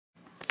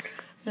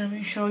I'm going to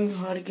be showing you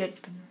how to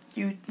get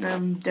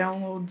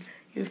download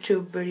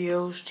YouTube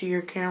videos to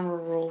your camera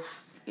roll,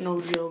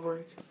 no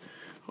jailbreak.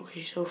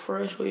 Okay, so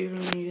first what you're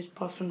going to need is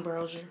Puffin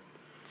browser.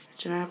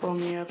 It's an app on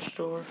the App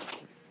Store.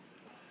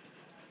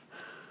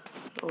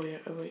 Oh yeah,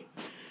 wait.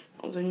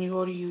 Well, then you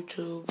go to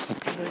YouTube,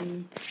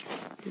 then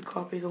you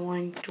copy the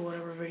link to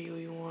whatever video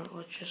you want.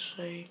 Let's just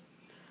say,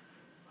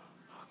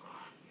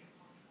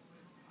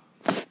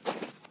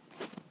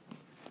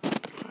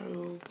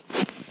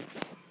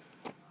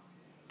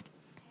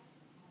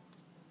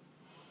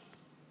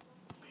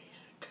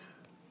 basic,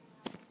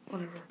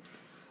 whatever.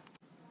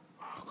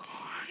 Oh, come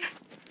on.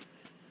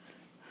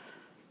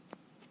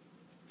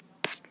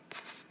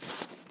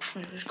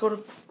 Right, let's go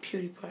to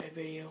PewDiePie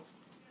video.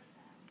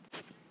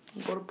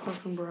 Go to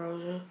Puffin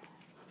browser.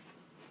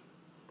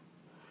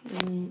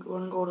 And you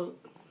want to go to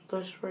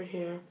this right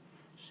here.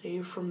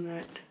 Save from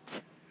that.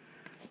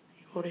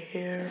 You go to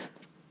here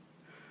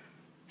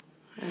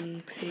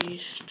and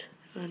paste,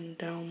 then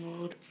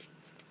download.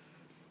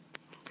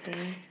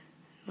 Okay,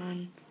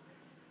 then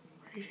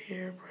right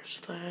here, press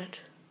that,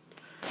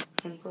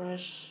 and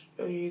press.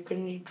 Oh, you're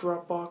gonna need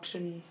Dropbox,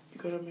 and you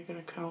gotta make an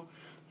account.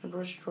 Then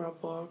press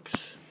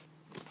Dropbox,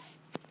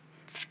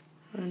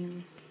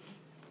 and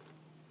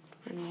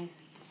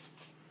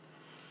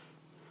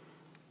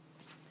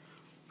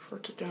for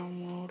it to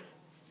download.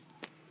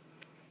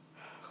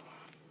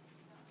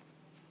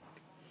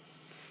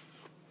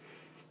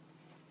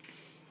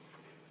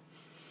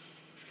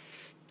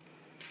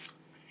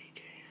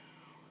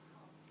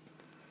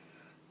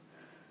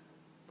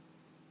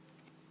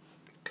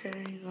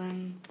 Okay,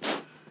 then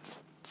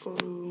go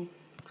to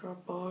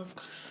Dropbox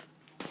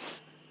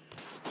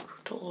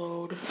to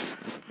load,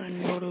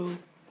 and go to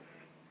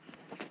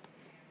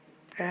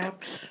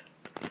Apps,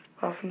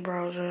 Puffin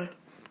browser,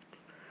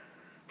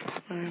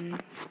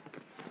 and